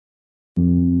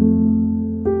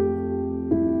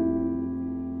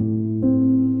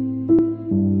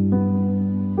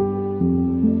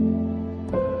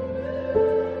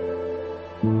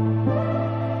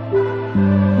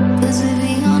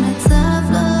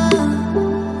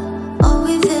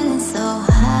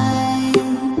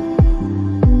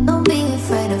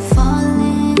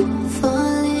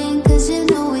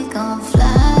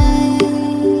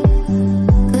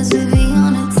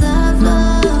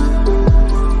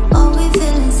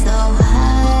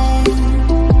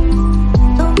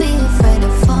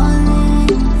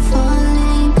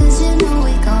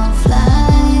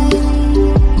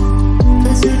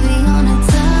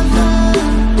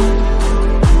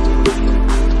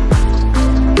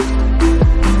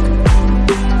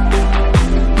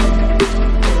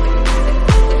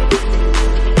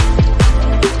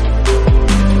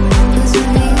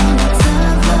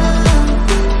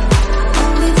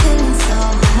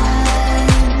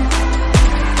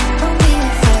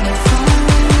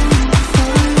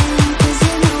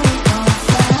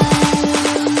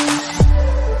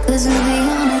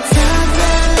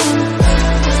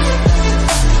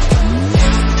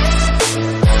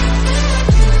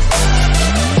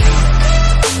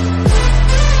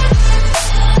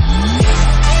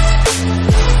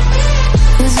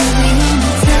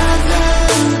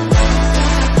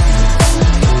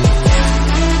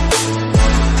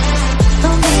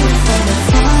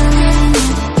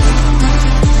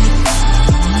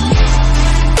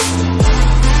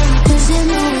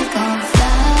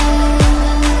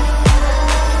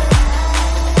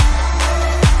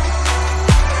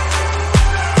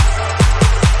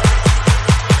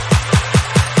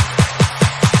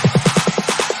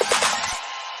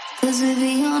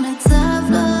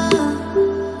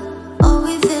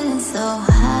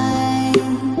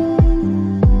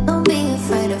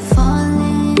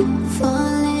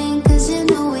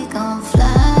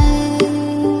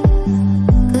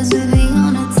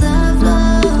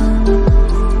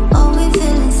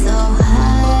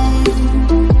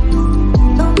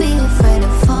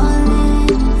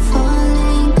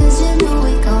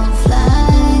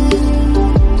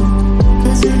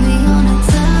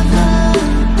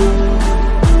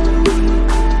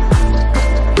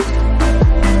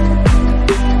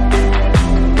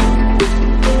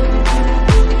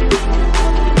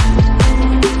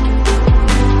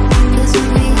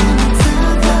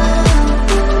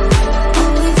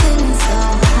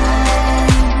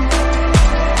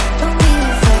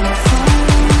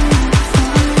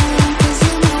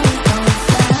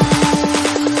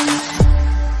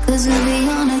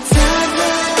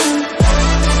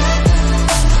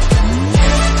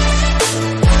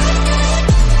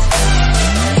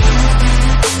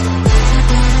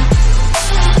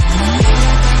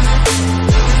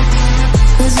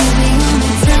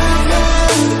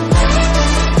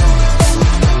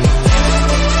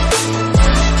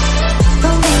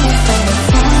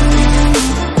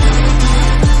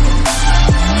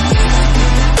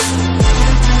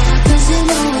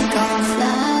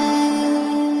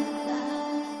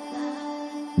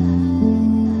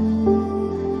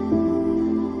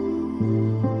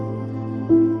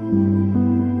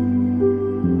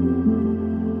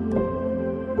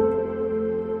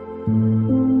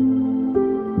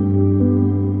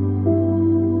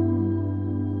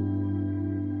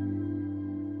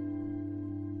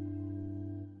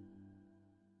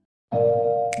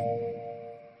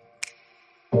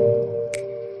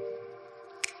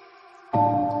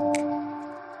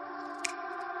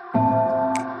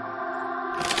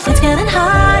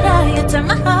Turn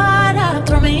my heart up,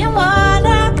 throw me in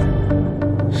water.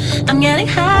 I'm getting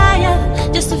higher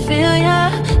just to feel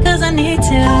ya, cause I need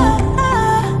to.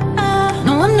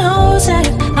 No one knows it,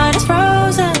 heart is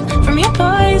frozen from your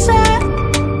poison.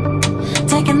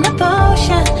 Taking the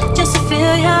potion just to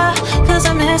feel ya, cause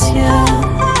I miss you.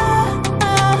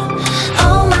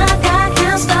 Oh my God,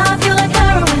 can't stop you like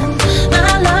heroin.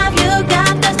 My love you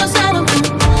got, there's no settlement.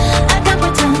 I can't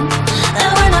pretend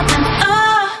that we're not meant.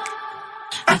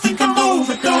 I think I'm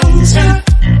overdosing.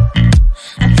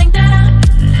 I think I'm overdosing.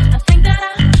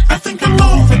 I think I'm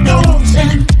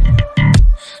overdosing.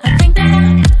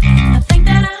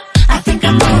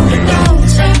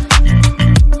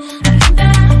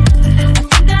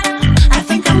 I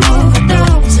think I'm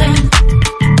overdosing.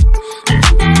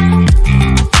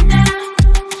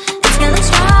 It's getting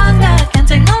stronger, can't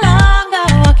take no longer.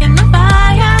 Walking on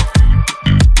fire.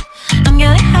 I'm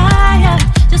getting higher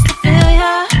just to feel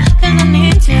ya, cause I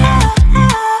need you.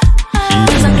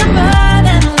 Cause I can burn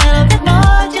in a little bit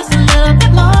more, just a little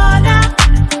bit more now.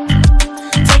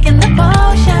 Taking the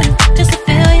potion just to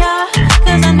feel ya,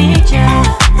 cause I need you.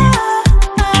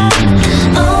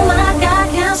 Oh my God,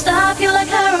 can't stop you like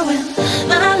heroin.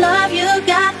 My love you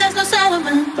got, there's no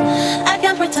settlement. I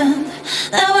can't pretend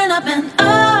that we're not meant.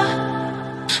 Oh,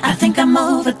 I think I'm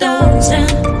overdosing.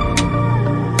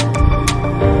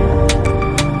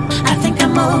 I think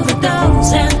I'm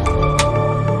overdosing.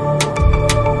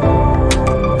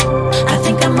 I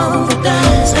think I'm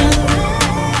overdosing.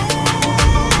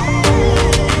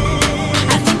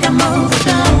 I think I'm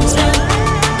overdosing.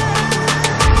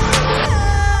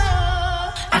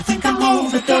 I think I'm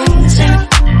overdosing.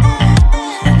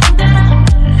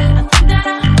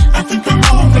 I think I'm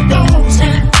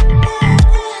overdosing.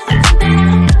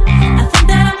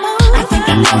 I think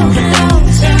I'm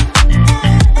overdosing.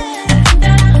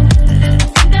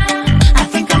 I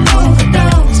think I'm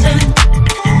overdosing.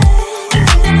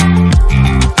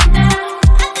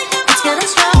 It's getting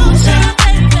stronger.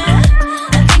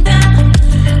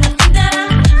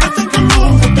 I think I'm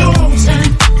overdosing.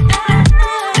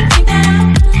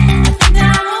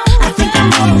 I think I'm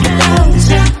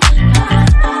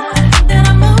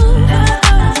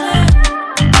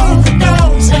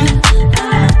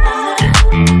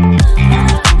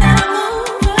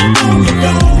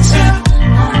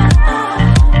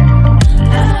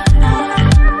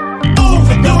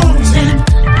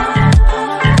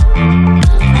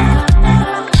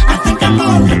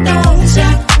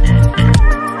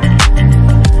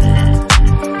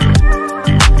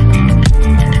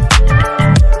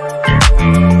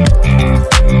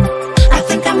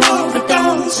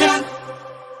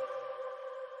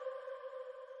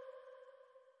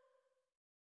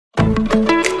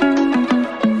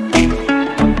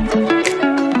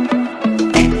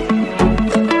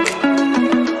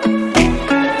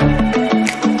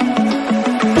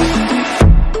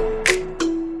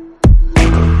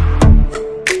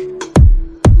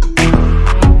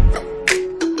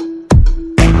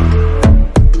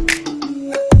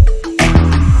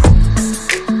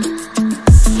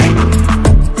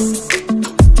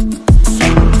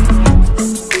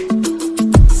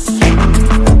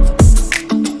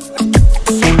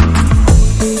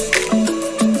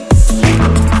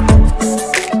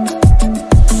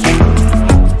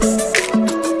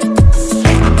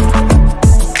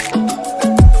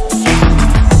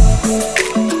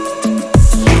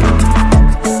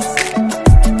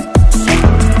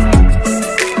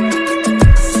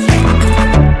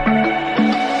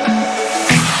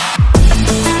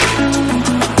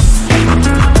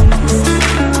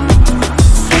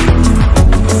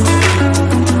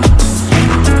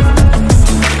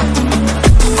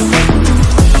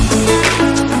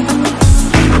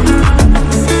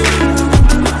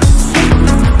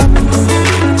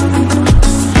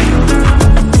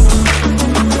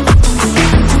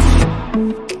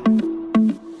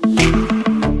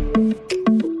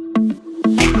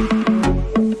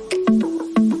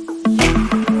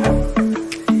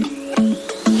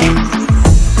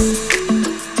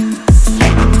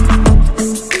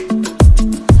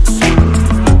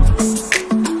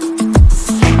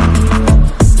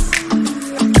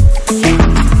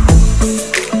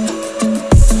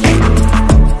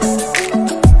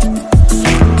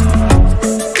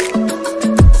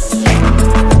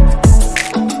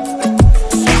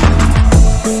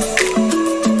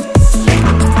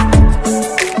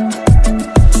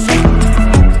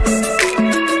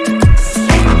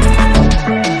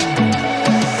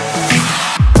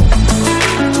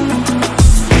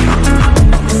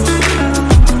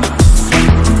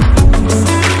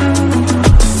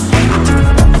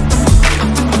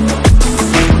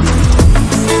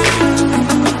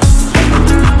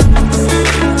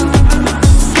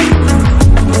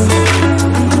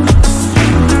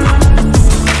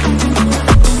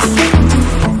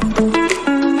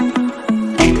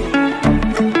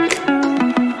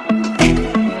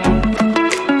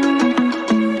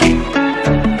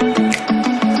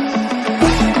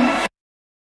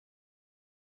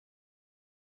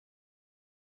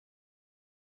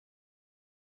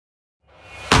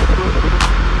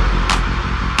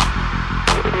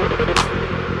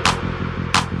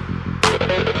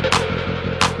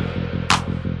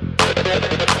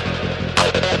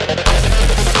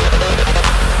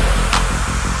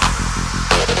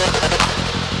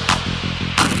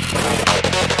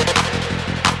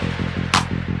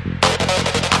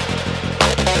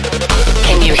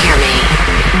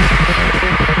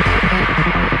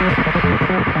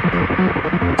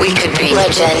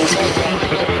legend.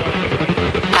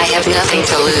 I have nothing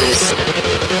to lose.